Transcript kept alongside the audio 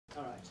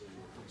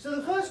So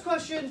the first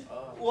question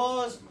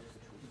was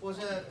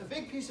a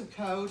big piece of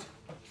code.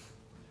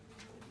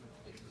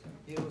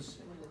 It was,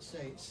 let's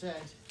say, it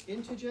said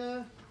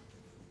integer,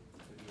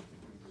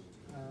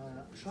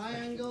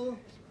 triangle,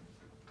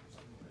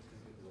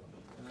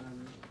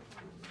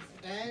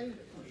 n,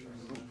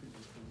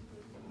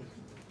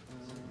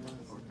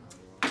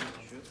 I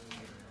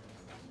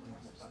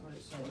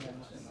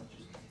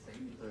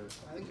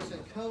think it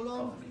said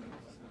colon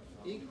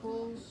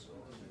equals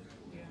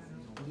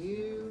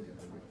new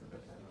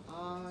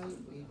I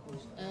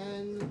equals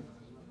n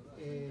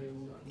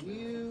in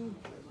new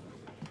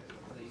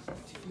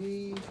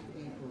t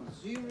equals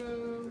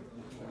 0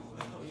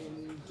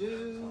 in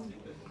do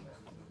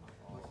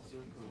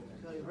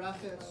curly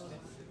brackets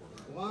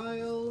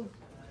while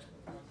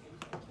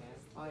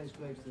I is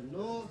greater than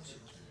 0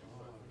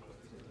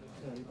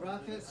 curly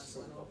brackets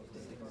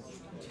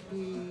t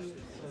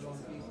colon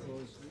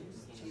equals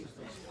t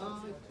plus I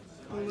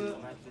comma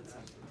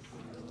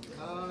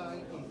I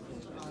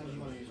equals I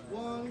minus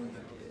 1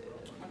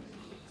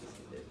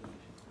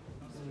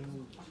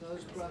 and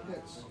close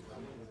brackets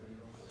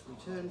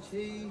return t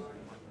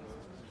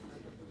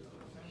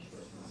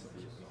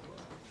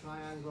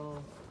triangle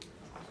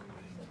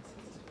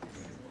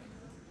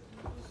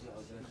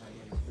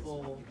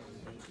 4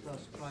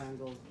 plus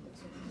triangle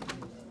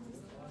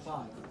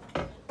 5.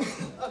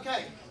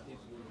 Okay,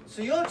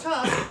 so your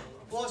task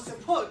was to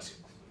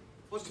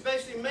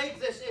basically make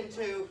this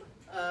into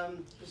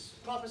this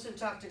proper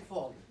syntactic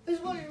form. This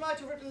is what you might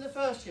have written in the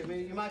first year. I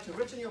mean, you might have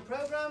written your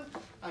program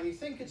and you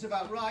think it's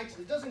about right,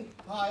 it doesn't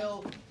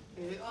compile,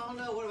 and you think, oh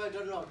no, what have I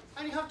done wrong?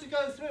 And you have to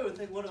go through and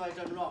think, what have I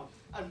done wrong?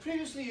 And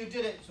previously you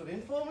did it sort of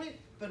informally,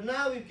 but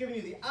now we've given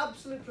you the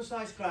absolute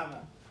precise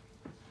grammar.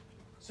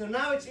 So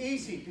now it's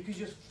easy because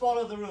you just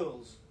follow the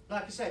rules.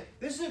 Like I say,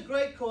 this is a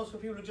great course for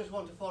people who just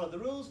want to follow the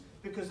rules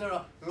because there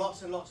are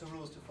lots and lots of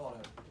rules to follow.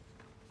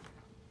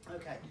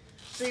 Okay,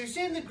 so you've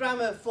seen the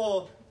grammar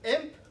for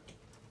imp,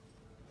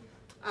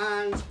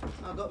 and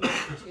I've got my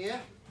sheet here,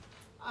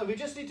 and we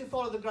just need to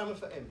follow the grammar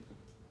for imp.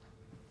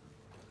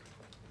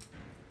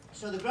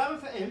 So the grammar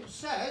for imp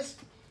says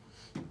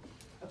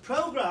a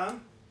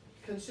program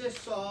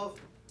consists of,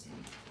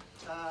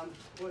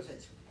 what is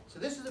it? So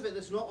this is the bit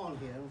that's not on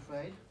here, I'm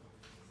afraid.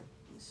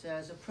 It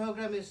says a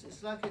program is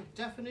it's like a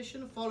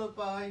definition followed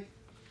by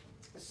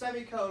a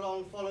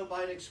semicolon followed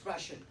by an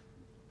expression.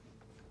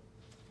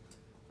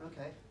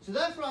 Okay, so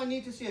therefore I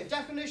need to see a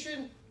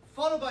definition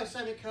followed by a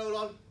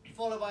semicolon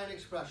followed by an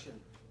expression.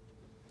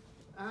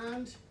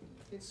 And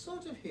it's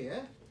sort of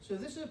here. So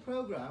this is a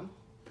program.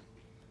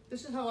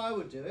 This is how I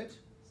would do it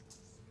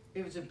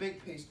if it's a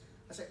big piece.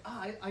 I say,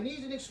 I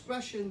need an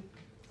expression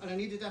and I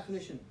need a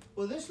definition.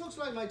 Well, this looks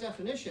like my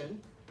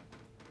definition.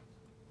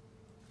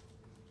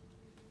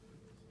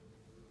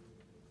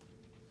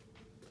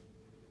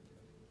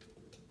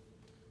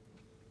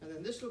 And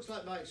then this looks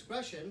like my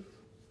expression.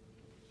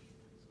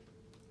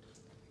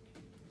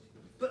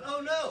 But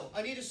oh no,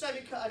 I need a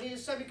semicolon. I think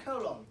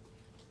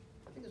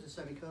there's a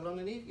semicolon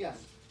I need.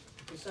 Yes,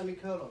 a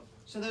semicolon.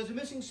 So there's a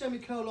missing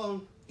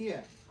semicolon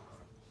here.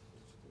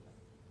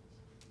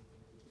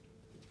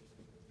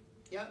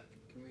 Yeah.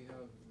 Can we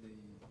have the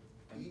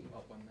M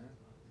up on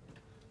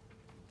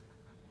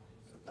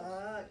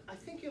there? I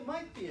think you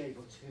might be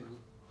able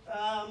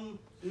to.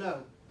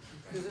 No,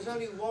 because there's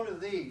only one of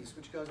these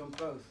which goes on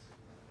both.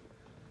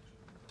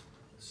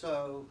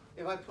 So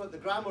if I put the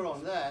grammar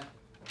on there,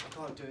 I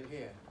can't do it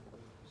here.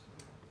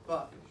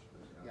 But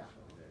yeah,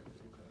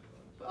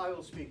 but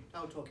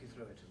I'll talk you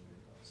through it.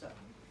 So,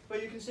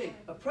 but you can see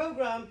a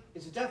program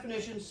is a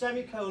definition,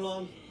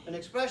 semicolon, an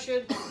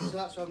expression. So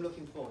that's what I'm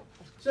looking for.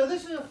 So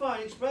this is a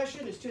fine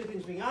expression. It's two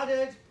things being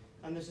added,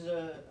 and this is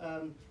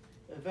a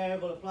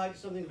variable applied to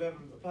something,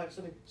 variable applied to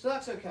something. So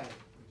that's okay.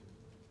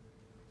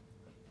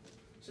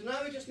 So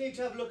now we just need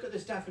to have a look at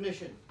this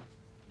definition.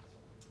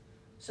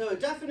 So a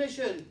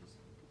definition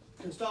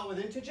can start with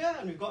integer,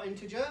 and we've got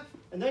integer,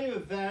 and then you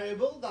have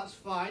variable. That's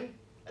fine.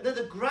 And then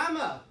the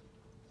grammar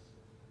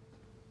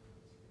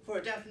for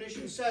a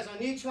definition says I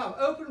need to have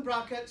open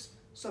brackets,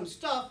 some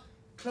stuff,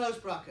 close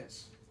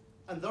brackets.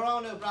 And there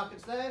are no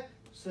brackets there,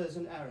 so there's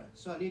an error.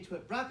 So I need to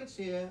put brackets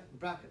here and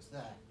brackets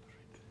there.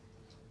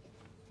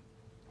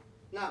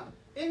 Now,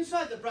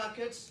 inside the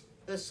brackets,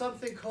 there's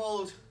something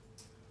called,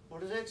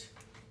 what is it?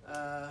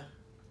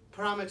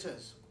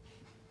 Parameters.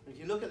 If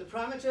you look at the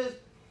parameters,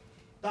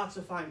 that's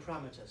a fine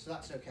parameter, so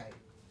that's okay.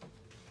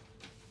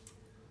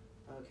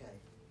 Okay.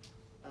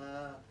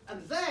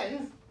 And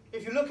then,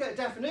 if you look at a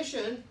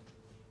definition,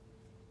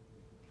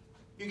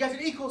 you get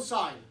an equal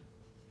sign.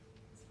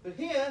 But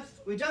here,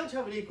 we don't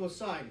have an equal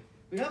sign.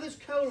 We have this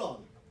colon.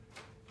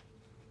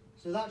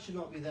 So that should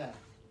not be there.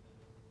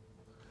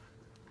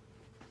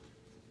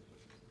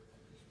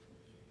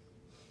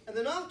 And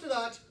then after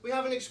that, we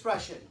have an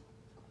expression.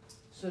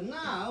 So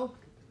now,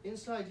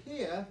 inside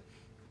here,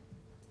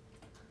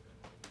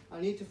 I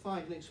need to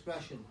find an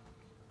expression.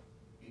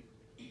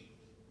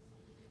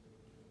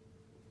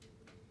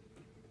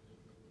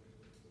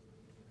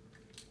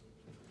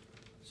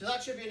 So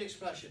that should be an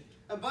expression.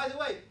 And by the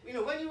way, you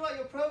know, when you write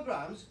your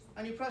programs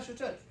and you press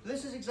return,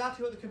 this is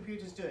exactly what the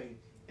computer's doing.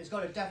 It's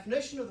got a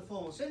definition of the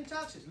formal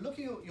syntax, it's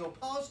looking at your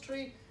parse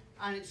tree,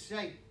 and it's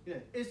saying, you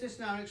know, is this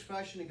now an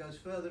expression? It goes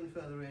further and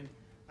further in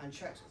and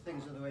checks that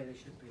things are the way they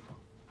should be.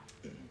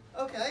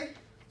 Okay,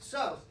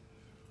 so,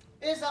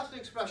 is that an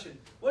expression?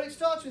 Well, it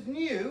starts with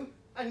new,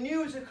 and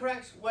new is the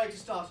correct way to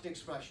start an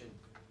expression.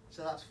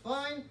 So that's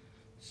fine.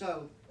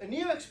 So, a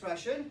new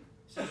expression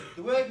says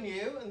the word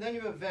new, and then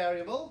you have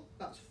variable,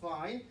 that's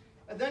fine.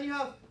 And then you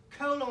have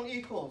colon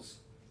equals.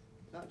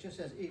 That just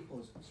says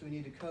equals, so we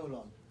need a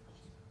colon.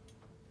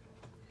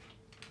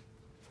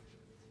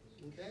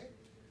 Okay.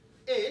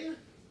 In,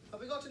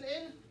 have we got an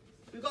in?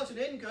 We've got an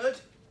in, good.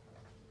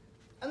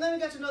 And then we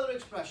get another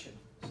expression,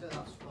 so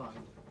that's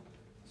fine.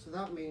 So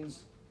that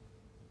means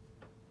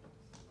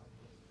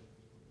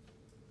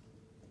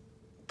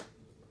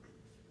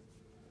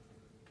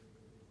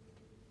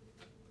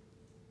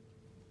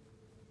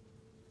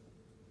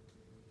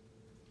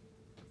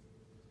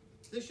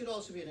this should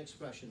also be an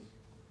expression.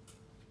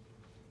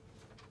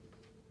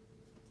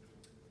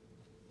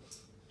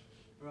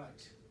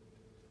 Right.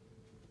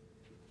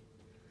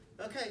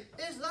 Okay,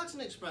 is that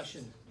an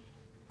expression?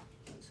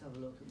 Let's have a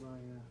look at my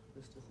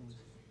list of things.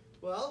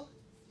 Well,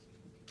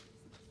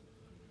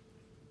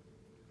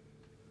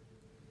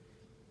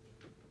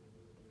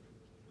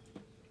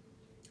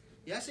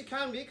 yes, it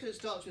can be because it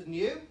starts with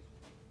new.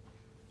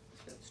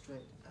 Let's get it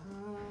straight.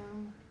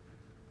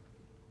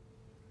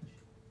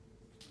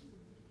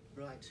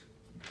 Right.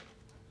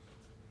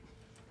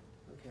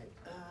 Okay.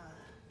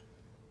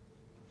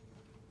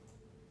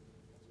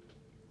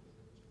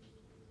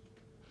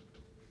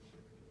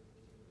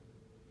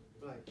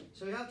 Right.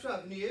 So we have to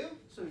have new.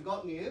 So we've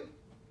got new.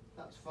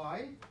 That's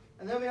fine.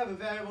 And then we have a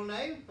variable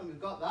name, and we've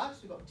got that. So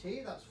we've got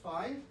t. That's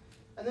fine.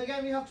 And then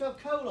again, we have to have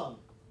colon.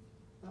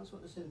 That's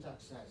what the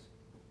syntax says.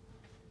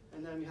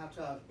 And then we have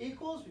to have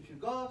equals, which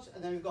we've got.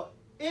 And then we've got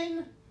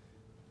in.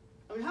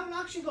 And we haven't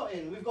actually got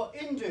in. We've got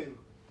into.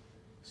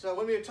 So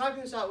when we were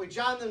typing this out, we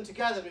jammed them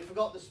together, and we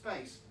forgot the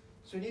space.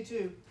 So we need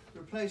to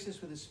replace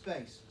this with a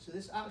space. So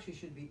this actually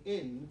should be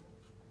in,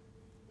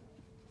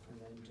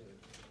 and then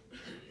do.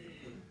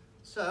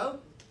 So,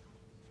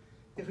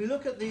 if we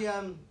look at the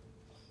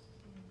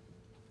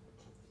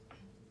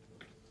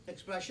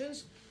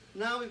expressions,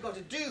 now we've got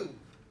a do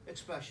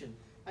expression.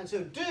 And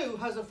so do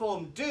has the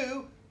form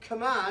do,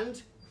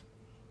 command,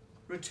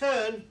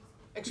 return,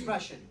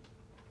 expression.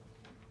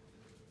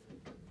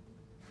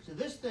 So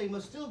this thing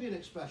must still be an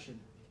expression.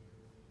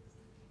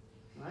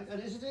 Right?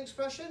 And is it an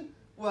expression?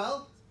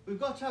 Well, we've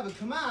got to have a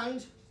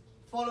command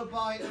followed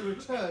by a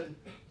return.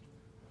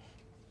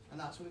 And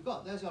that's what we've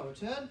got. There's our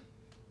return.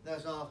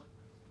 There's our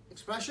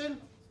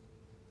expression.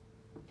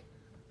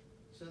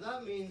 So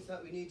that means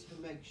that we need to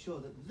make sure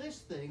that this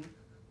thing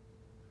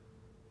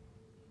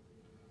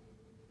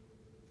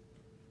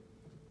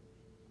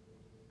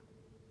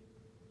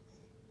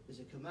is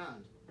a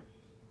command.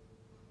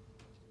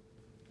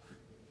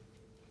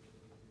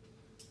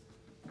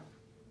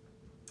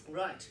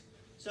 Right,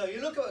 so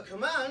you look at a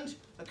command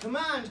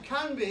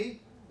can be,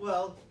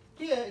 well,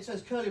 here it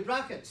says curly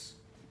brackets.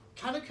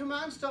 Can a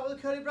command start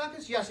with curly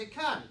brackets? Yes, it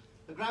can.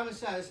 The grammar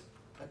says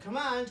a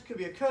command could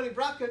be a curly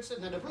brackets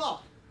and then a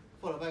block,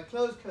 followed by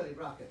closed curly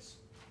brackets.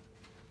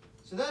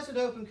 So there's an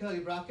open curly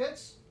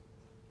brackets,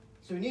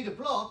 so we need a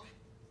block,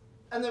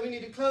 and then we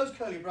need a closed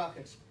curly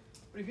brackets.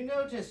 But if you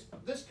notice,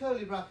 this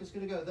curly bracket is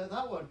going to go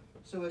that one,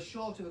 so we're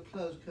short of a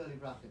closed curly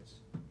brackets.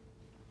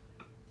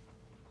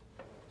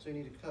 So you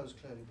need a closed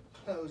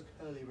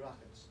curly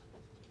brackets.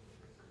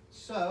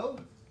 So,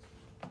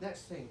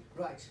 next thing,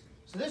 right.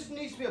 So this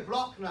needs to be a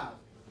block now.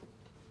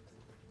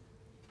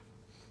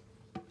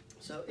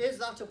 So is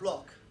that a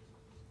block?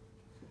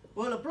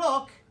 Well, a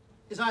block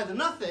is either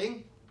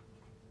nothing,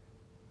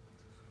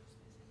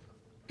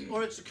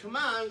 or it's a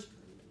command,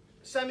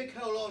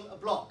 semicolon, a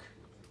block.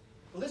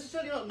 Well, this is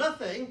certainly not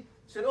nothing,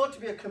 so it ought to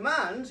be a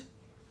command,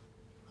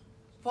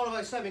 followed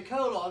by a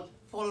semicolon,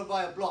 followed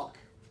by a block.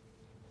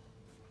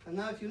 And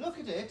now if you look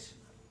at it,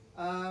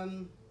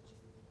 so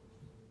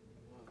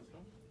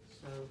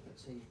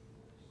let's see,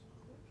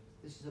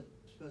 this is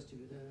supposed to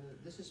be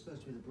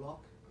the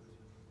block.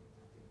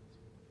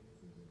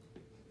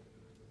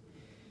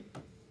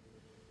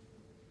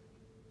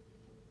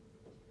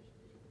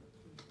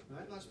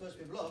 Right, that's supposed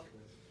to be a block.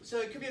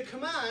 So it could be a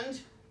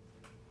command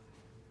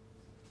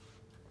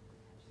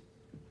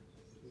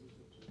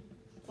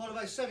followed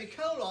by a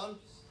semicolon,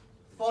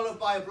 followed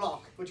by a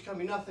block, which can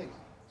be nothing.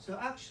 So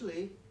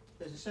actually,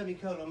 there's a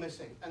semicolon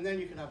missing, and then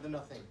you can have the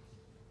nothing.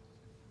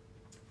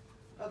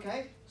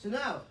 Okay, so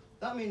now,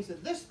 that means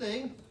that this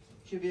thing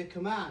should be a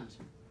command.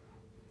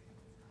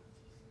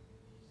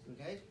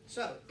 Okay,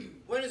 so,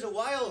 when is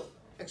while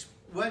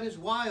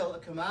a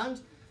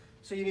command?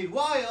 So you need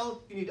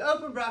while, you need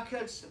open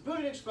brackets, a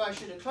Boolean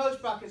expression, a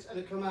closed brackets, and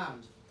a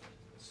command.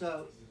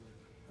 So,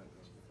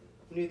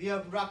 we need the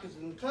open brackets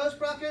and the closed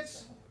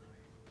brackets,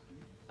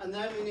 and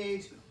then we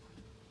need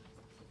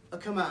a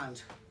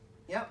command.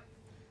 Yep.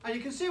 And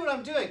you can see what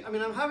I'm doing. I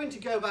mean, I'm having to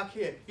go back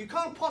here. You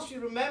can't possibly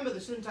remember the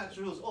syntax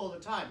rules all the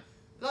time.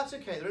 That's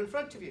okay, they're in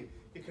front of you.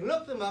 You can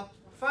look them up,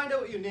 find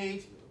out what you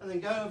need, and then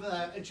go over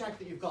there and check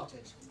that you've got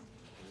it.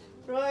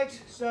 Right,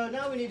 so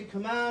now we need a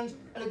command.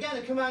 And again,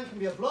 a command can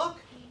be a block.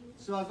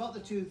 So I've got the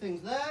two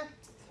things there.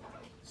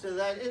 So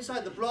then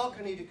inside the block,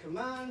 I need a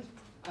command,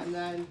 and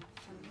then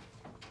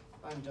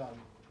I'm done.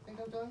 I think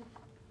I'm done.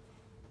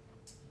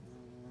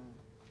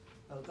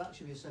 Oh, that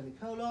should be a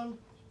semicolon,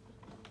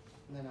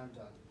 and then I'm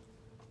done.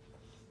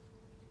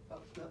 Oh,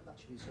 no, that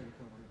should be a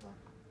semicolon as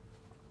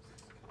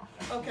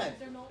well. Okay. Should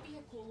there not be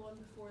a colon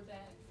before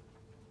the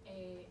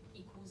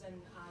equals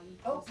and I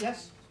equals? Oh,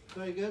 yes,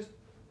 very good.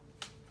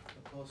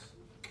 Of course,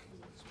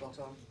 spot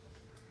on.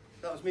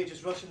 That was me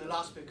just rushing the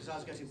last bit because I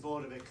was getting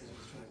bored of it because it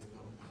was trying to go.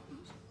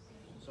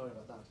 Sorry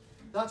about that.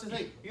 That's the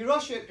thing. You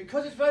rush it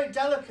because it's very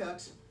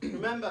delicate.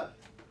 Remember,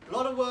 a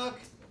lot of work,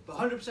 but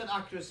 100%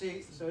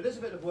 accuracy, so it is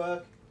a bit of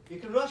work. You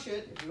can rush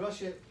it. If you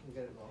rush it, you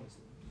can get it wrong.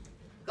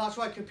 That's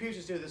why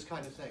computers do this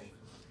kind of thing.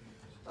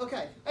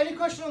 Okay, any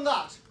question on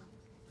that?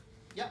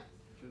 Yeah?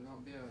 Should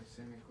not be a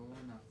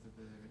semicolon after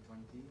the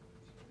return T?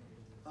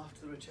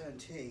 After the return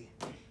T.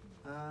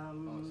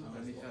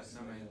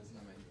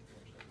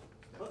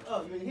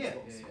 Oh, you mean here?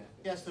 Yeah.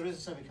 Yes, there is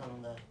a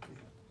semicolon there.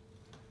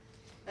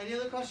 Any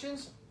other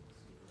questions?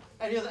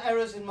 Any other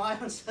errors in my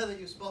answer that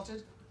you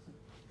spotted?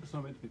 It's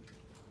not meant to be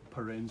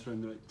parens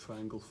around the like,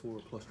 triangle 4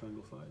 plus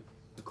triangle 5.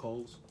 The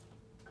calls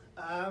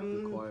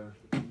require.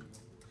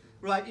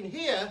 Right, in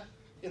here,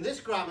 in this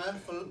grammar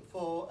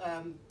for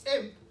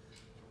imp,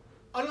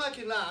 unlike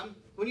in lamb,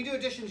 when you do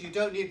additions, you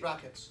don't need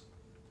brackets.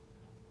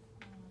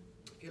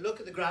 If you look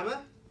at the grammar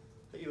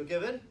that you were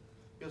given,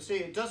 you'll see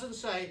it doesn't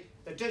say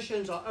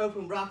additions are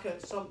open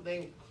bracket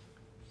something,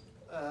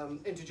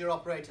 integer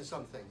operator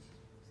something.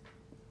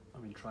 I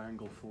mean,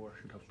 triangle 4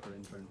 should have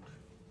parens around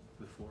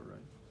the 4, right?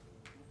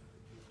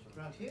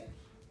 Right here?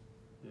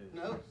 Yeah.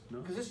 No, No?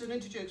 because this is an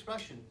integer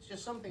expression. It's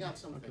just something at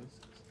something. Okay.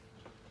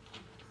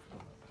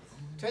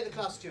 Take the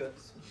class, Stuart.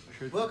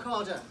 Should. Work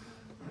harder.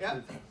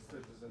 Yeah. So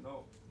does it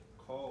not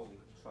call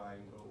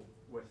triangle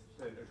with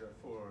the integer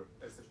 4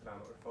 as the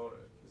parameter for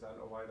it? Is that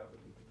not why that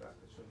would be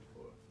brackets on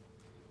 4?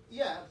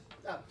 Yeah,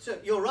 so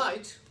you're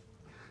right,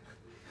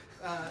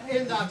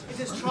 in that it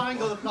is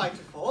triangle applied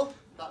to 4,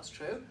 that's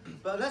true,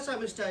 but unless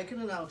I'm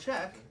mistaken, and I'll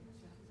check,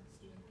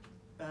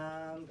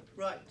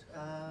 right,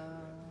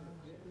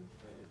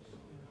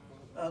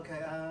 okay,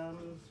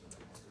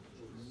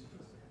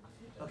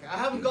 okay, I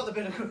haven't got the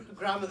bit of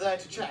grammar there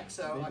to check,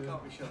 so I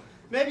can't be sure.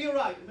 Maybe you're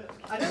right, but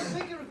I don't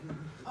think you're,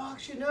 oh,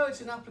 actually no,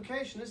 it's an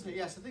application, isn't it?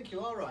 Yes, I think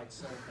you are right,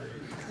 so.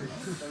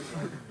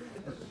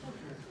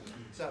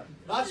 So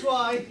that's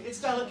why it's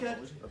delicate.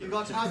 You've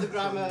got to have the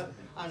grammar,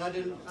 and I've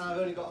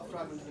only got a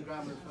fragment of the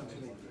grammar in front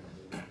of me.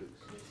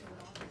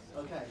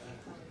 Okay.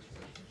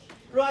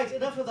 Right,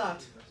 enough of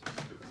that.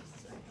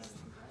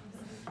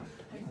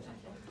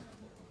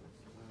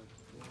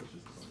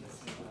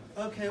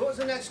 Okay, what's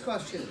the next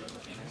question?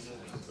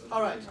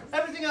 All right,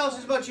 everything else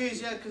is much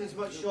easier because it's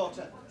much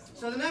shorter.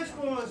 So the next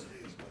one was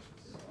f,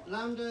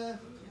 lambda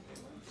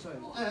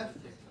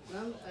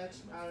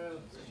x arrow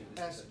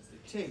s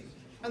t.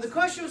 And the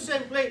question was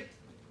simply,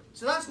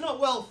 so that's not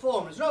well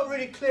formed, it's not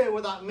really clear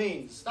what that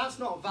means, that's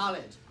not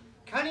valid.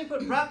 Can you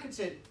put brackets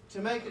in to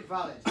make it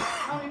valid?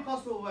 How many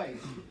possible ways?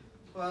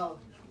 Well,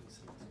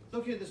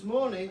 looking at this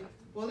morning,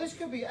 well this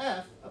could be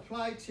f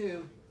applied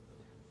to,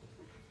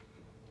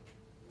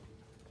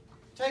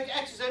 take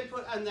x as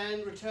input and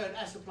then return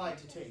s applied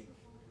to t.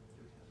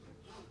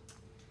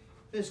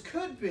 This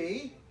could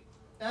be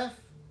f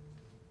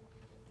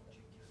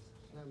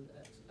lambda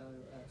x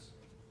arrow s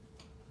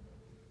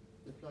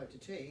applied to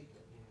t,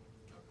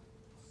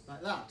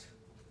 like that.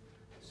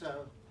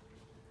 So,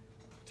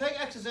 take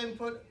x as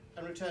input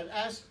and return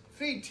s,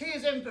 feed t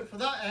as input for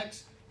that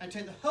x, and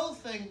take the whole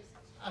thing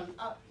and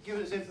give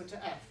it as input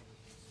to f.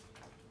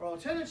 Or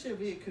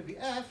alternatively, it could be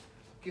f,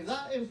 give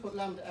that input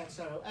lambda x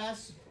arrow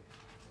s,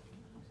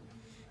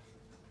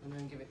 and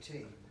then give it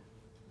t.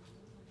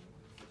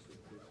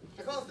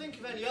 I can't think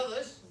of any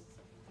others.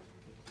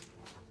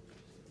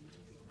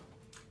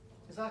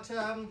 Is that,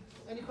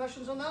 any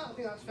questions on that? I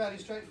think that's fairly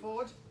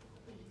straightforward.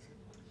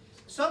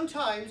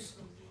 Sometimes,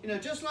 you know,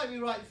 just like we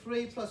write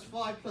 3 plus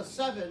 5 plus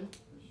 7,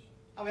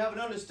 and we have an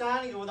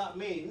understanding of what that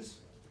means,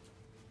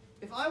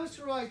 if I was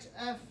to write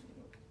f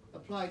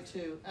applied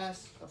to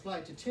s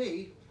applied to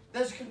t,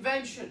 there's a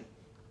convention.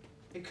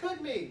 It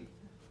could mean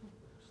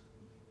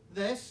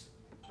this,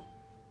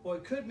 or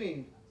it could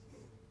mean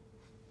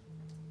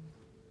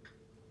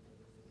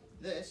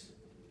this.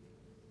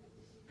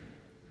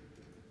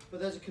 But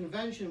there's a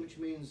convention which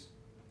means,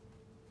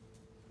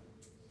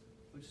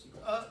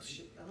 oh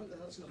shit, I hope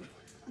that's not.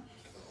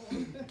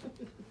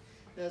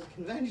 There's a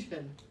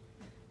convention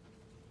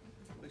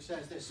which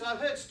says this. So I've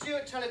heard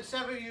Stuart tell it,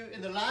 several of you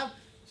in the lab,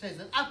 says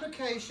that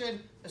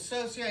application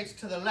associates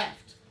to the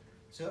left.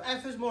 So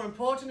f is more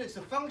important, it's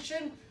the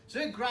function, so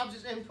it grabs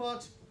its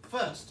input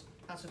first.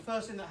 That's the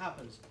first thing that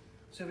happens.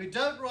 So if we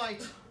don't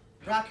write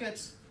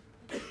brackets,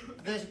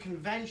 there's a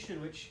convention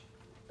which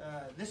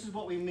this is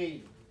what we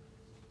mean.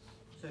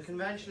 So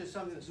convention is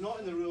something that's not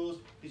in the rules,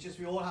 it's just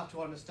we all have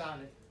to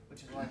understand it,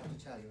 which is why I have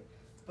to tell you it.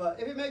 But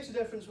if it makes a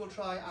difference, we'll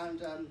try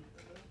and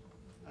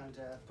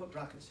put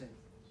brackets in.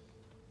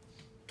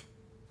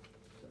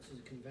 So this is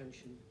a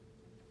convention,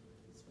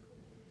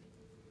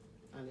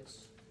 and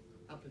its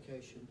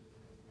application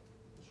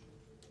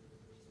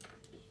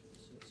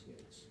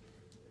associates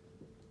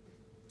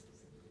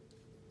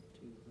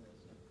to the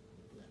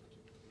left.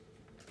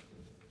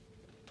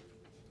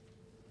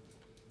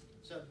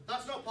 So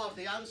that's not part of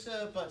the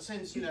answer, but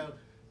since we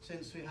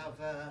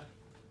have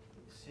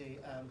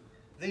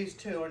these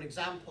two are an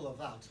example of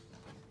that.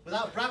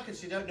 Without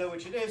brackets, you don't know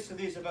which it is, so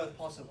these are both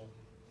possible.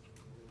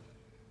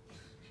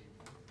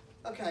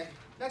 Okay,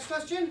 next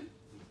question.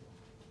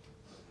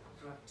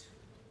 Right.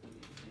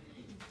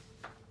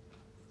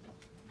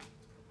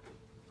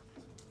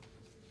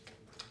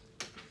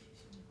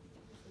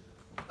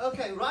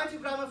 Okay, write a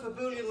grammar for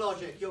Boolean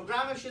logic. Your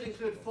grammar should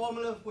include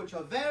formula which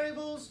are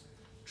variables,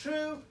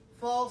 true,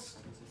 false,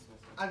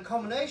 and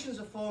combinations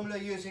of formula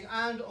using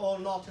and, or,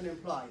 not, and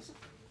implies.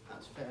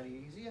 That's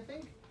fairly easy, I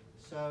think.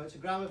 So it's a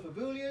grammar for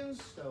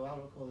Booleans, so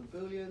I'll call them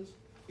Booleans,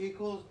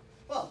 equals,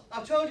 well,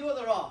 I've told you what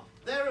there are.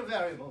 There are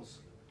variables.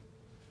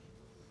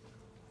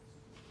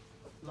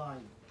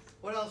 Line.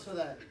 What else are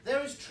there?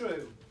 There is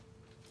true.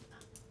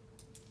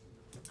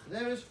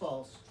 There is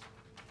false.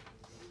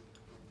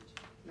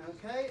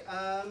 Okay,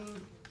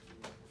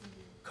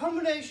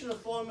 combination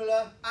of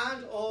formula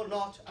and, or,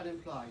 not, and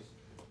implies.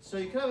 So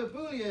you can have a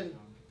Boolean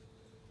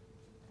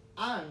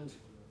and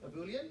a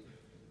Boolean.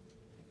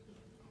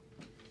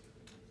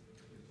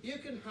 You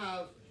can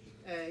have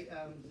a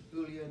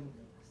Boolean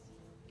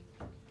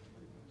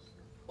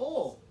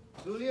or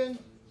Boolean.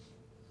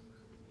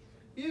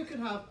 You can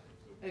have,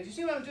 and if you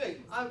see what I'm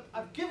doing,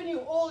 I've given you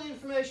all the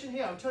information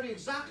here. I've told you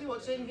exactly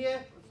what's in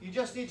here. You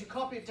just need to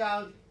copy it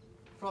down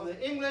from the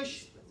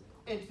English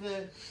into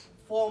the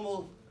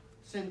formal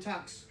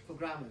syntax for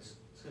grammars.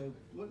 So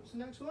what's the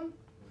next one?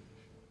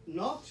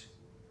 Not.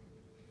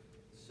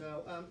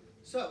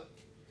 So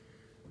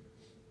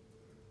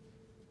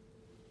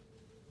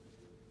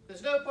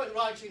there's no point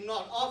writing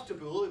not after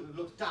bool, it would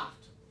look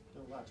daft.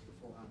 Don't write it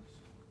beforehand.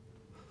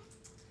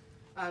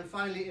 And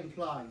finally,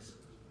 implies.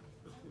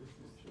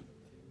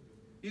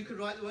 You could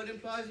write the word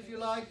implies if you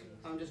like.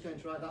 I'm just going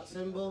to write that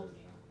symbol.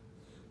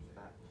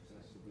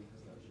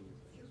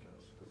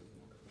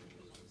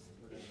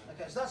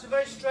 Okay, so that's a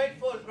very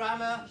straightforward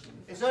grammar.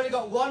 It's only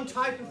got one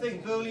type of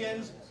thing,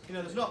 Booleans. You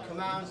know, there's not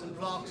commands and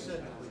blocks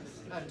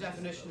and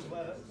definitions,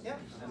 whatever. Yeah?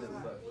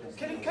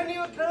 Can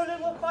you a little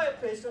more quiet,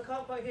 please? I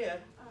can't quite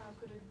hear.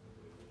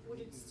 Would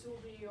it still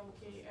be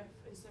okay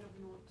if instead of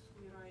not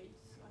we write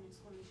an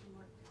exclamation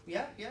mark?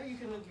 Yeah, you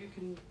can.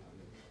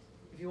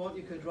 If you want,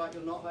 you could write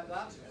your not like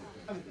that.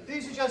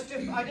 These are just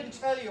different. I didn't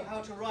tell you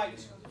how to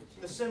write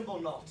the symbol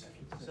not,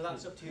 so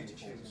that's up to you to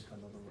choose.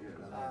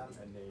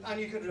 And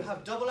you could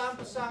have double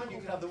ampersand. You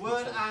could have the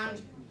word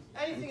and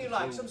anything you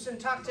like. Some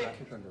syntactic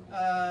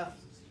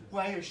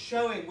way of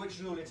showing which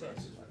rule it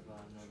is.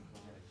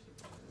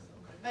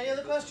 Any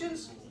other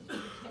questions? Is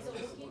it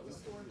okay to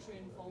store true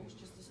and false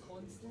just as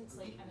constants,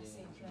 like in a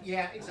separate?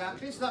 Yeah,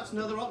 exactly. So that's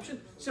another option.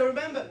 So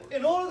remember,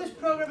 in all of this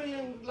programming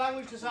and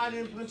language design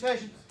and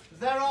implementation,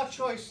 there are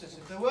choices.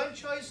 If there weren't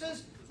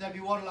choices, there'd be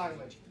one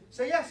language.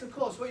 So yes, of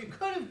course, what you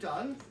could have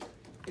done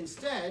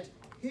instead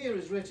here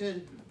is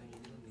written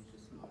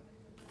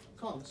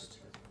const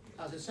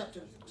as a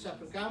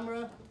separate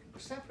grammar,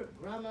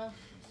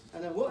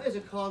 and then what is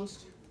a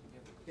const?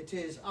 It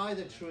is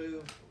either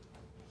true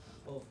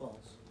or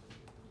false.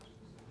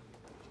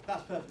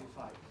 That's perfectly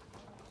fine.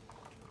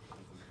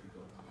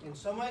 In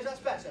some ways, that's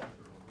better.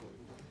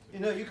 You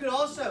know, you could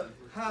also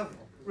have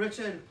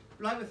written,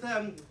 like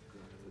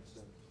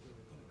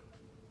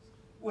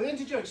with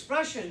integer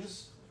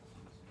expressions,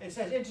 it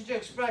says integer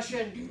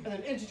expression and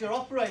then integer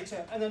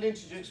operator and then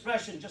integer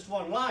expression, just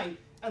one line,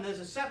 and there's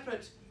a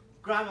separate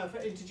grammar for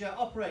integer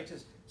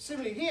operators.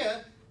 Similarly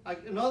here,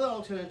 another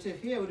alternative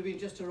here would have been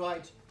just to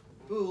write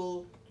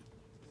bool,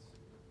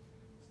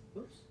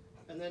 oops,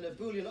 and then a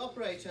Boolean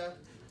operator,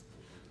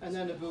 and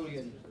then a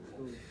Boolean.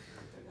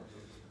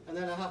 And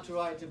then I have to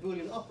write a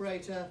Boolean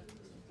operator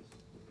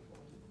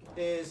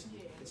it's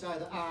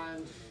either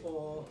and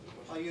or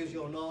I use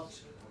your not.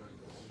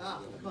 I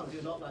can't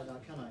do not like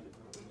that, can I?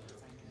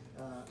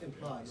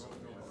 Implies.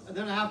 And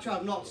then I have to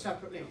have not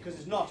separately because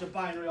it's not a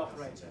binary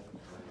operator.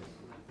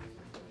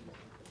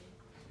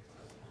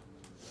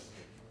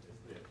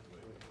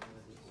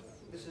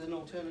 This is an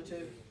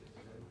alternative.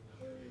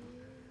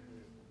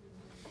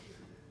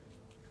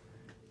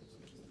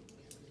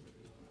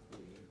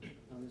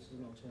 And this is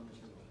an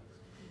alternative.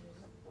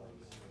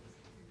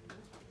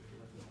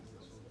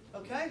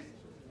 Okay?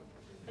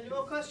 Any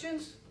more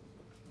questions?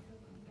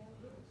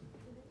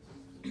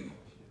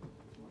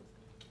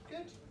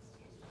 Good.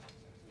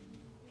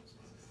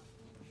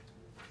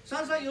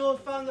 Sounds like you all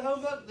found the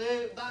homework,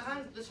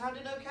 this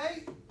handed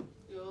okay?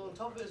 You're on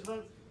top of it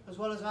as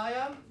well as I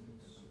am.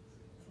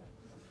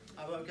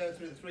 I won't go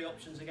through the three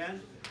options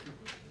again.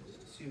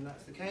 Just assume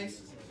that's the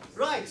case.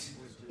 Right,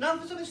 now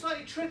for something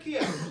slightly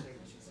trickier.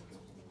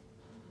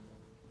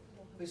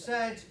 We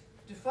said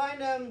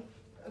define a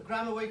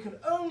grammar where you can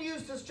only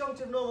use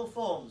disjunctive normal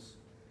forms.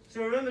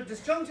 So remember,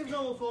 disjunctive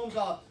normal forms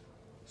are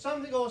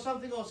something or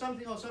something or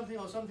something or something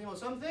or something or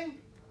something.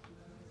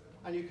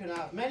 And you can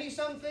have many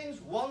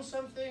somethings, one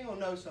something, or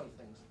no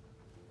somethings.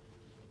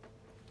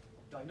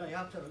 No, you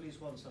have to have at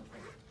least one something.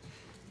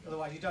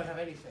 Otherwise you don't have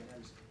anything,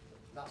 and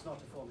that's not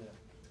a formula.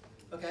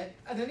 Okay,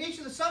 and then each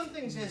of the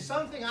somethings is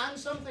something and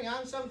something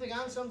and something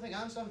and something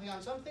and something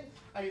and something,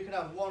 and you can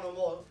have one or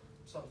more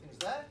somethings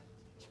there.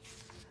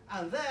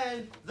 And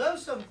then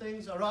those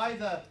somethings are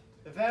either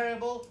a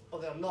variable or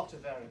they're not a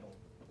variable.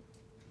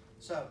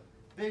 So,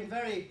 being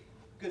very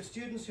good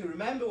students who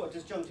remember what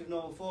disjunctive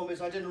normal form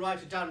is, I didn't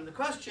write it down in the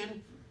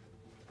question,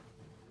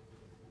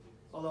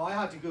 although I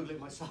had to Google it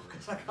myself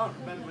because I can't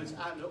remember it's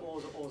and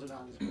or ors and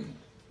ands. There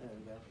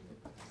we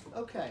go.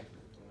 Okay.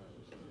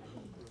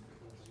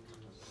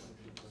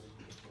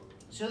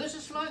 So this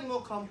is slightly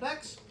more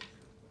complex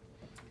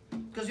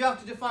because you have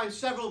to define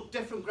several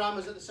different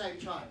grammars at the same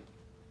time.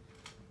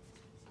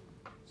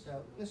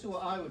 So this is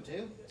what I would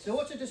do. So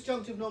what's a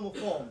disjunctive normal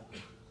form?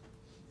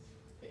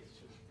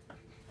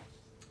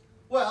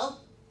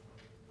 Well,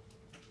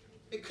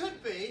 it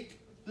could be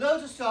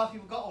loads of stuff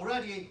you've got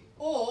already,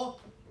 or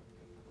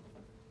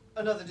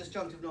another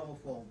disjunctive normal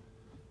form.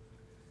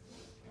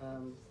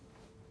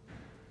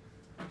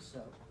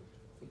 So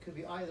it could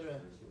be either a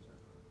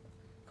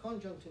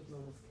conjunctive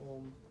normal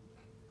form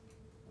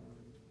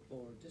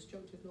or a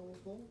disjunctive normal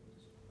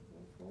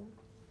form,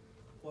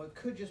 or it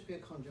could just be a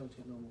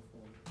conjunctive normal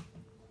form.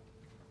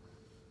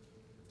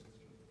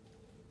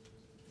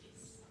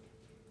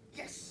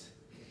 Yes!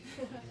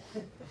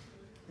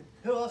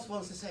 Who else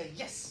wants to say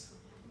yes?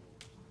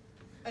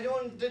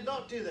 Anyone did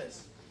not do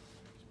this?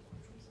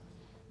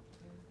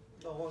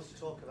 No one wants to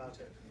talk about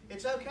it.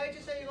 It's okay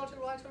to say you got it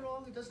right or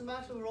wrong. It doesn't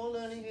matter. We're all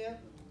learning here.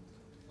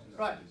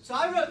 Right. So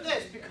I wrote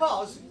this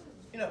because,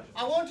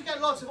 I want to get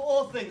lots of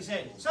or things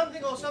in.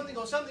 Something or something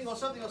or something or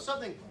something or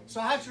something. So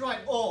I had to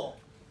write or.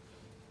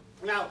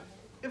 Now,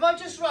 if I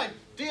just write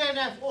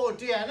DNF or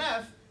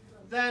DNF,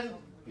 then,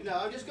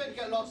 I'm just going to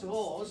get lots of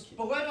ors.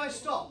 But where do I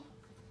stop?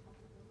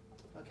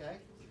 Okay.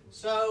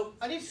 So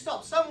I need to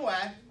stop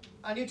somewhere.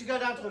 I need to go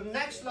down to the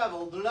next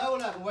level, the lower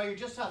level, where you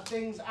just have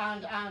things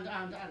and.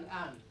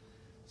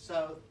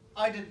 So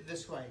I did it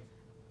this way.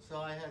 So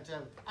I had,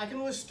 I can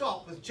always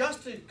stop with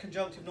just a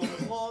conjunctive normal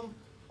form,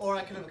 or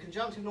I can have a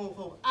conjunctive normal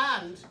form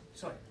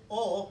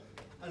or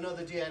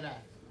another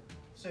DNF.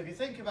 So if you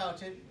think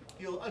about it,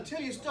 until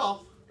you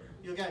stop,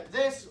 you'll get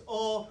this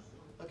or,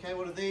 okay,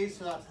 one of these,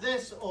 so that's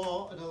this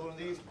or another one of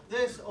these,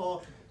 this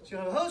or, so you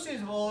have a whole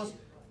series of ors,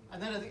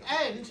 and then at the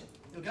end,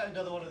 you'll get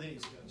another one of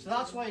these. So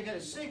that's why you get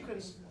a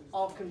sequence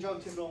of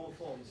conjunctive normal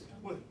forms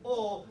with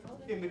or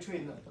in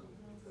between them.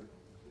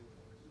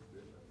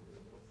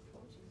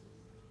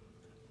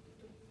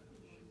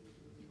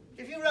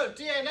 If you wrote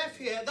DNF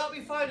here, that would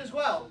be fine as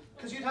well,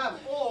 because you'd have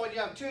or and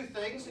you have two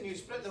things and you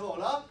split them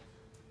all up,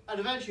 and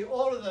eventually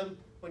all of them,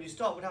 when you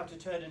stop, would have to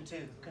turn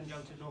into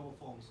conjunctive normal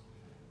forms.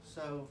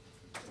 So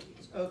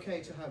it's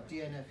okay to have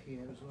DNF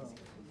here as well.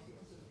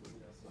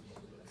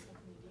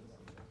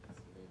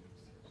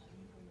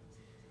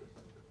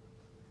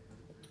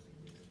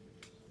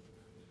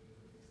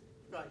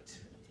 Right.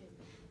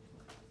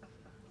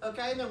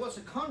 Okay, now what's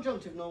a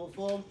conjunctive normal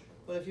form?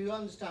 Well, if you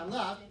understand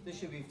that, this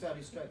should be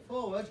fairly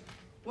straightforward.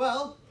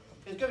 Well,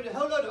 it's going to be a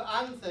whole load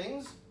of and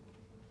things,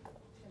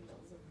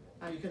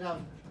 and you can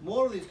have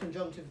more of these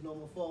conjunctive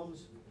normal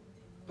forms,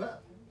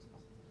 but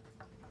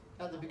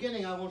at the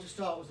beginning I want to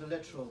start with the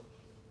literal,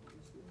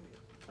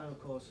 and of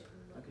course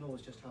I can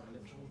always just have a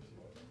literal.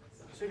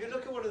 So if you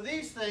look at one of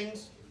these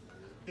things,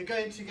 you're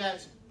going to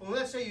get, well,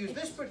 let's say you use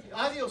this,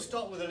 either you'll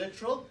start with a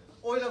literal,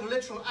 or you'll have a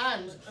literal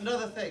and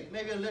another thing,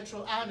 maybe a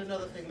literal and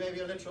another thing, maybe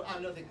a literal and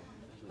another thing.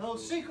 The whole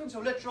sequence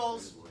of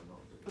literals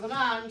with an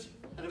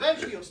and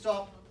eventually you'll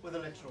stop with a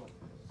literal.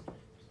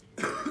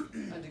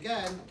 And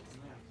again,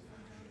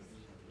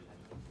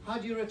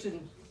 had you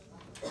written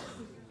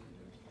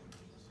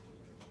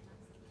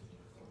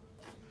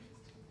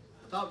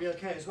that would be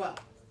okay as well.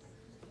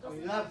 I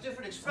mean, you'll have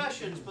different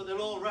expressions, but they'll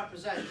all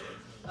represent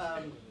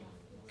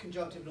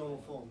conjunctive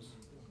normal forms.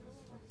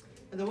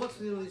 And then what's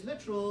with all these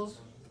literals?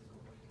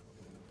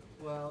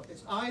 Well,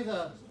 it's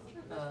either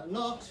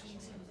not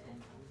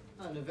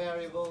and a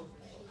variable,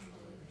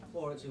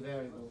 or it's a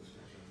variable.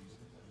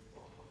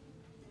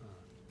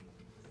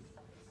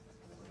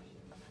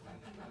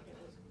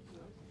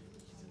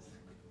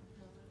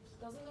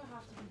 Doesn't there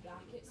have to be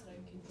brackets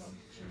around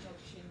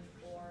conjunction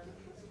or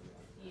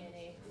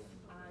DNF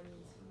and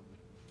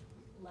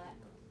let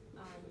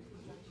and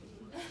conjunction?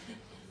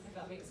 If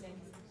that makes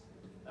sense.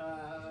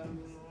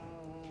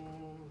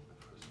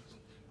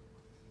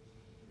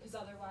 Because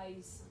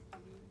otherwise,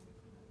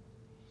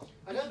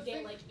 I you don't could get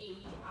think like A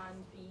and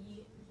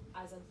B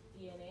as a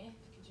DNF,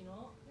 could you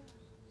not?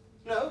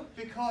 no,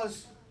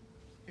 because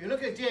if you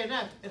look at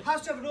DNF, it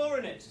has to have an or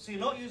in it, so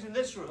you're not using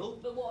this rule.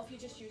 But what if you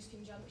just use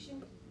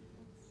conjunction?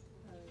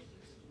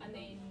 And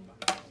then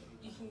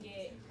can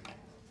get.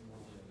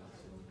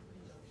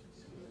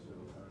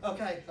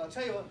 Okay, I'll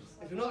tell you what,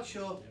 if you're not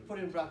sure, put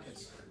in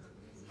brackets.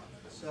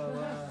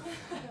 So,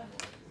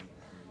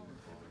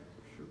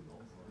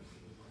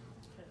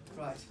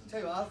 right, tell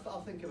you what,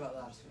 I'll think about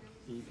that.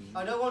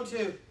 I don't want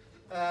to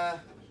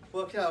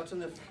work it out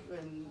and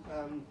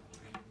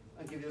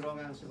give you the wrong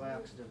answer by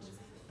accident.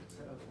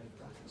 So, okay,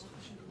 brackets.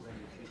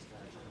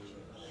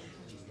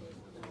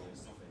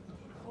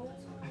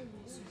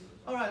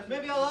 All right,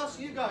 maybe I'll ask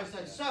you guys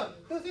then. So,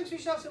 who thinks we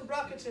should have some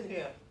brackets in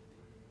here?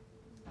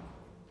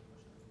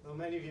 Well,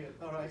 many of you.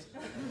 All right.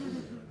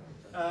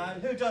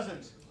 And who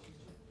doesn't?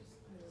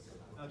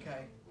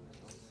 Okay.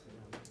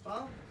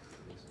 Well,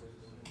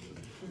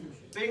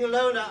 being a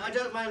loner, I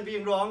don't mind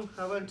being wrong.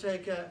 I won't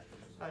take.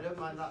 I don't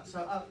mind that.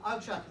 So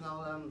I'll check and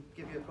I'll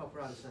give you a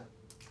proper answer.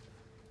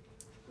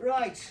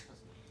 Right.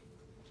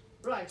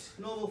 Right.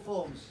 Normal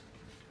forms.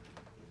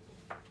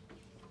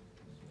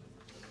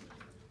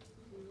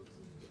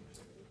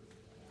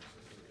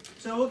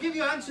 So we'll give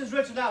you answers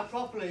written out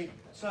properly,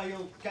 so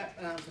you'll get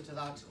an answer to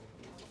that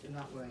in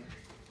that way.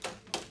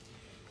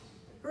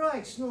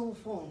 Right, normal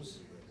forms.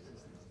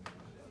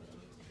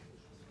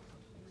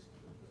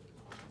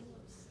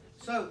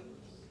 So,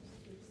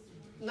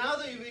 now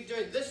that you've been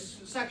doing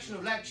this section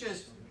of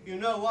lectures, you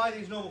know why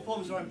these normal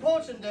forms are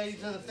important.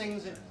 These are the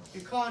things that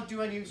you can't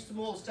do any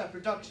small step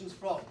reductions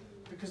from,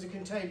 because they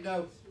contain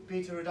no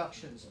beta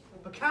reductions.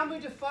 But can we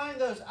define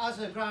those as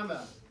a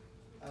grammar?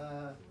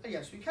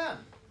 Yes, we can.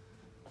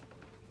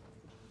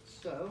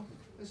 So,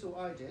 this is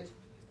what I did.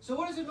 So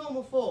what is a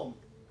normal form?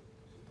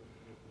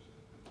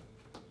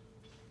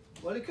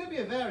 Well, it could be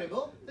a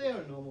variable. They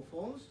are normal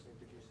forms.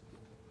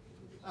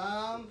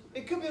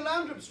 It could be a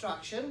lambda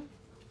abstraction,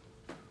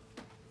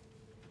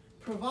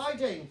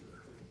 providing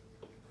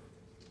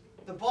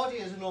the body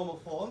is a normal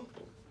form.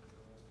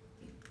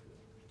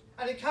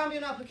 And it can be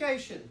an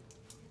application.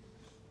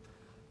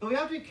 But we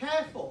have to be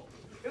careful.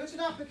 If it's an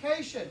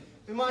application,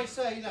 we might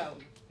say, you know,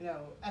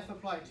 f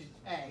applied to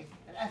A,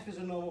 and f is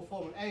a normal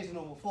form, and A is a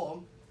normal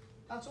form.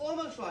 That's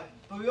almost right.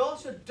 But we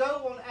also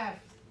don't want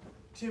f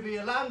to be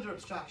a lambda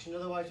abstraction,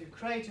 otherwise you've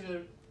created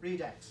a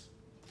redex.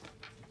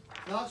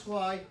 That's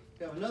why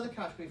we have another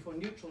category for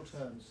neutral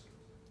terms.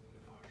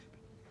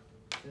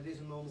 So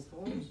these are normal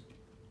forms.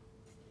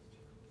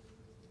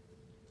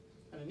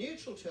 And a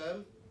neutral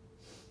term,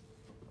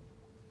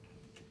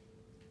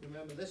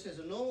 remember this is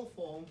a normal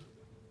form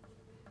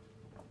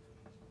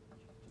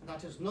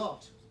that is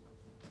not,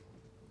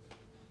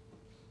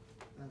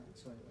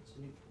 sorry, that's a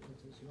neutral,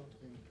 that is not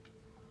a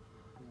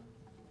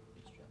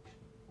abstraction.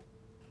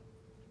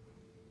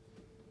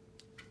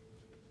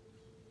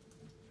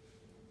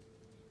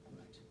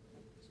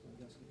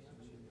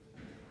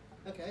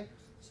 Right. Okay,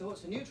 so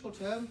what's a neutral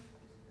term?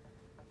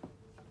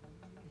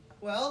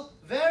 Well,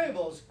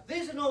 variables.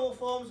 These are normal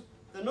forms.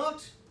 They're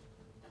not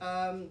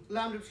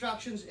lambda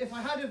abstractions. If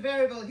I had a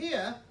variable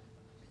here,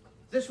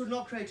 this would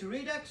not create a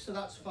redex, so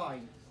that's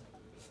fine.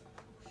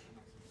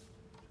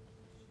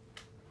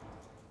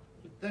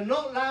 They're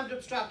not lambda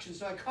abstractions,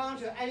 so I can't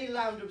do any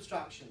lambda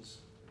abstractions.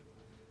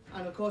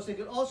 And of course, they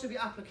could also be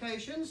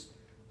applications.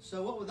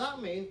 So what would that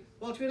mean?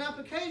 Well, to be an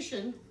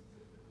application,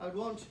 I would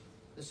want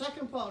the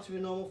second part to be a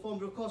normal form,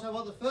 but of course, I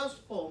want the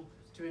first form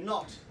to be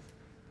not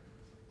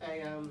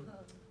a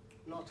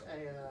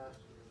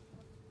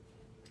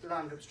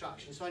lambda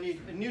abstraction. So I need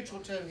a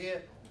neutral term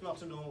here,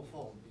 not a normal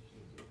form.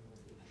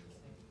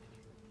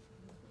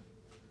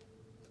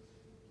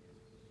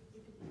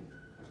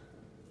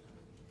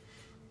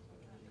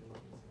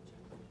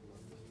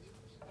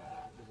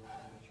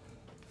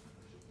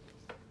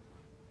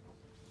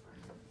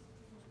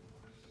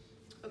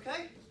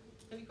 Okay,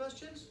 any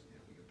questions?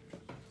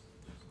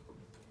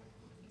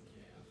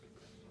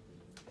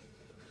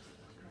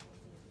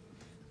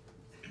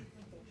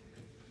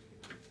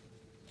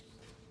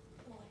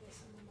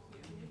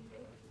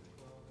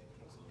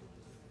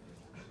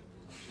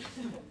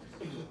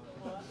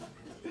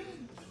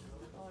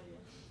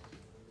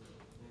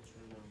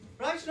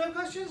 Right, no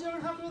questions?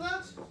 Everyone happy with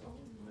that?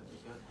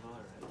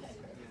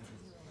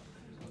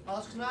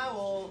 Ask now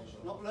or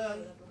not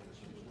learn?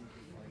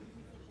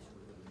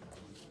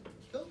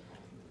 Cool.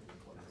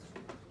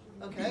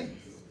 Okay,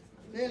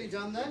 nearly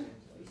done then.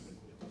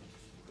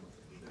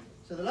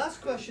 So the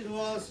last question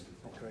was,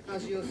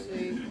 as you'll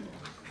see,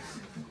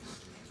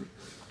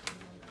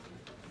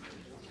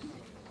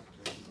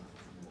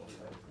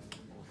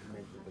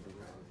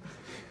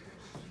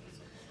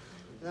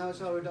 now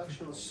it's our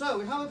reductional. So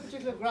we have a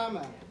particular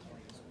grammar.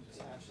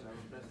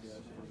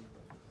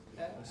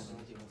 X,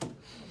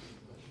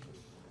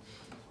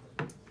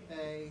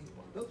 A,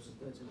 oops,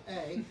 there's an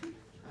A,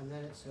 and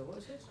then it's a, what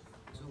is it?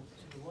 It's a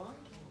Y.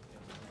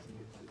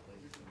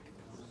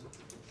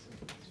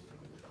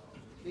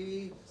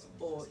 B,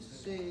 or it's a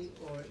C,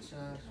 or it's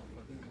a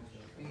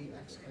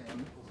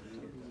BXK.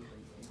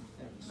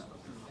 BXA.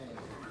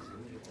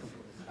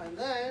 And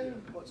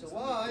then, what's a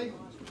Y?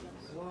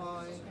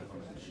 Y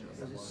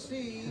is a C,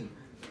 and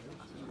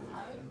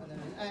then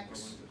an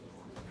X,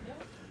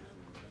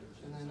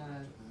 and then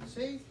a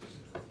C,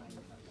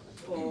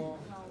 or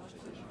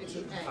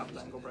have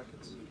the angle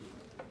brackets.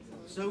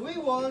 So we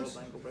want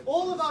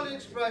all the valid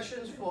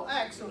expressions for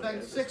x of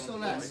length 6 or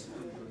less.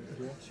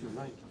 Yes, you're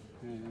right.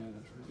 Yeah,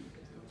 that's right.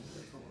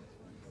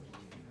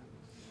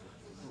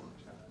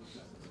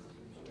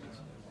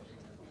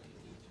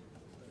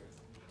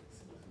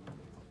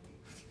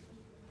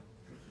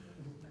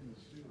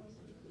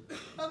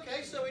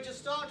 Okay, so we just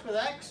start with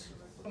x,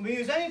 and we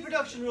use any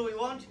production rule we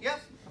want. Yep.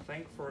 I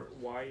think for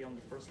y on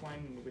the first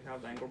line, we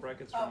have the angle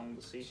brackets Oh, from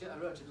the C. shit, I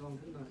wrote it wrong,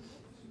 didn't I?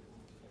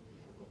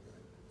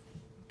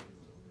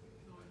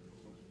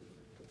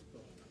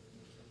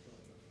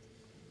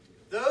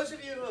 Those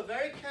of you who are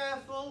very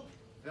careful,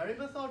 very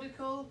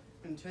methodical,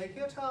 and take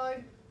your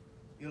time,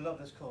 you'll love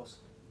this course.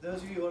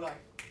 Those of you who are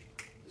like,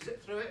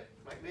 zip through it,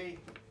 like me,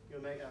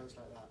 you'll make errors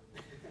like that.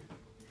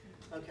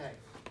 Okay,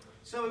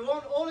 so we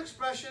want all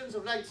expressions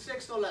of length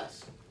 6 or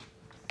less.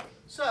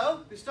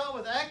 So, we start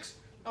with x,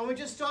 and we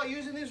just start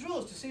using these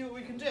rules to see what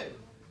we can do.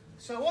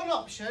 So one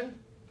option,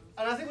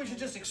 and I think we should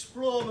just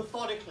explore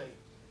methodically.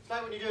 It's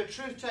like when you do a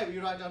truth table,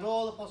 you write down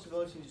all the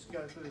possibilities and just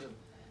go through them.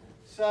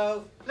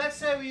 So let's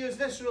say we use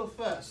this rule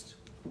first.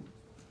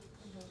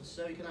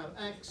 So you can have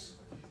x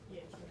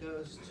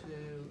goes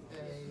to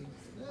a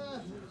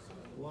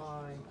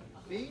y,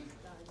 b.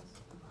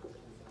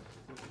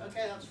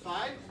 Okay, that's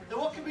fine. Then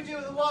what can we do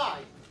with the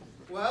y?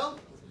 Well,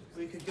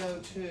 we could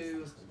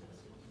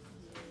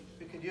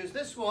use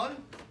this one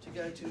to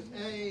go to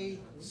a,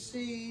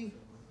 c,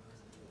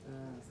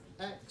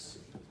 x,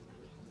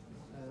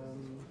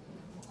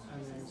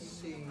 and then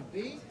c,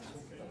 b.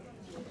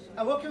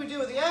 And what can we do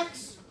with the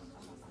x?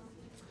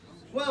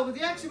 Well, with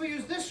the x, if we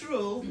use this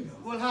rule,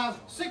 we'll have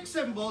 6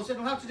 symbols, and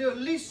we'll have to do at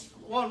least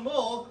one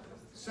more,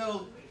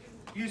 so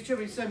use too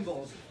many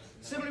symbols.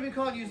 Similarly, we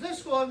can't use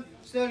this one,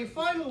 so the only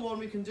final one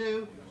we can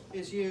do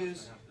is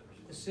use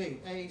the C,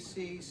 A,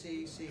 C,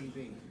 C, C,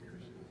 B.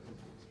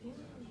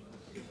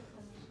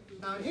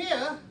 Now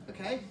here,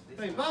 okay,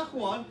 going back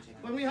one,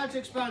 when we had to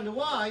expand the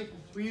y,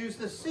 we used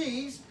the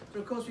C's, but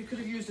of course we could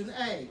have used an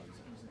A.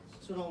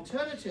 So an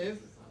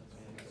alternative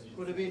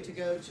would have been to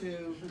go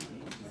to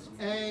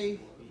A,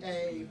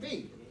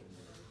 B.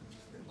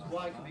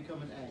 Y could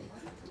become an A.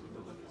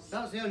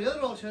 That's the only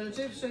other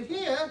alternative. So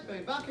here,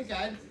 going back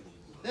again,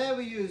 there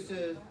we used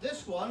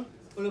this one.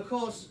 Well, of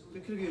course, we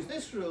could have used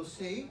this rule,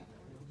 C,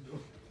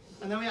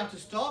 and then we have to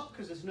stop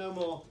because there's no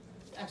more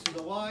x's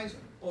or y's.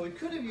 Or we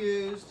could have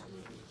used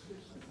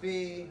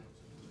B,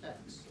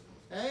 X,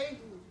 A.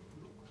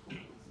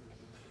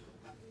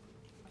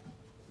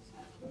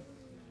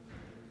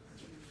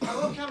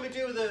 Now what can we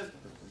do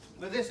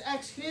with this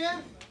x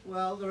here?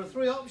 Well, there are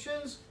 3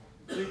 options.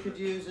 We could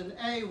use an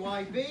A,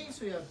 Y, B.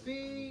 So we have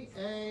B,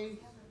 A,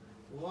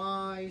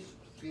 Y,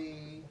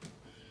 B,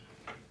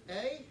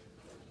 A.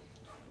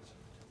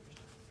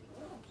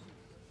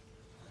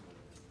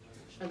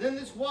 And then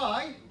this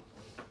y,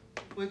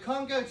 we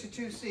can't go to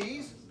 2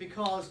 C's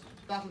because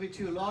that'll be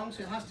too long,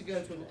 so it has to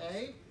go to an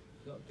A.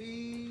 We've got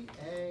B,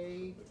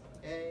 A,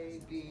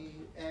 B,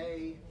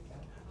 A.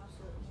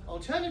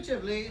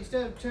 Alternatively,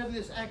 instead of turning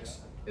this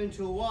x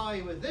into a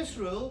y with this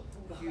rule,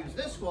 we could use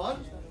this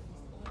one.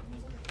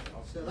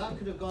 So that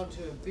could have gone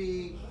to a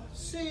B,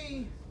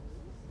 C,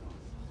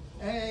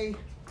 A.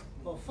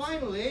 Or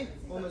finally,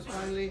 almost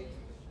finally,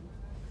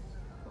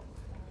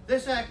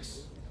 this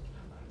x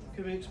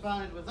could be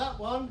expanded with that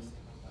one,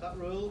 that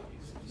rule.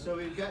 So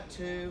we get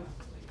to,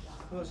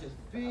 of course, it's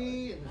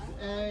B, and there's an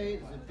A,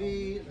 there's a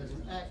B, and there's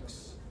an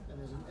X, and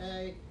there's an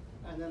A,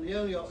 and then the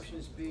only option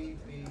is B,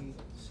 B,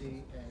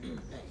 C, A,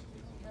 A.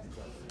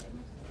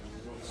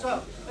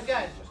 So,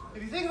 again,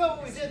 if you think about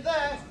what we did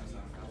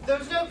there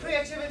was no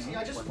creativity.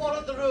 I just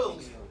followed the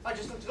rules. I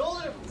just looked at all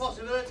the different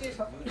possibilities,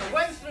 I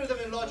went through them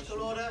in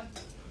logical order.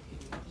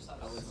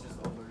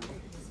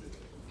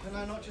 Can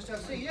I not just have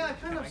C? Yeah, I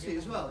can have C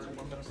as well.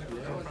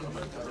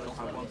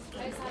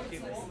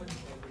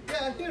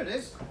 Yeah, here it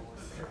is.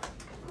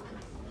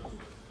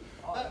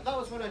 That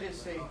was when I did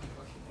C.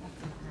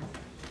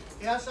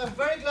 Yes, I'm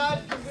very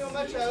glad to be on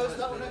my toes.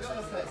 That one I got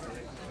a flip.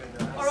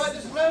 Alright,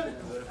 this one.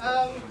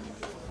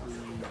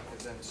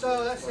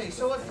 So let's see.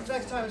 So what's the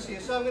next time I see you?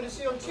 So I'm going to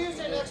see you on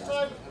Tuesday next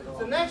time.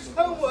 The next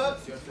homework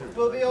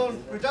will be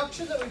on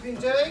reduction that we've been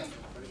doing.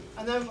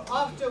 And then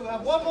after, we'll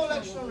have one more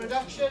lecture on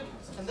reduction.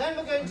 And then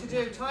we're going to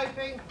do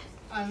typing.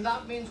 And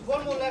that means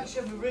one more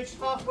lecture. We've reached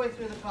halfway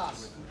through the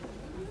class.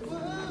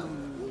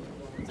 Woo-hoo.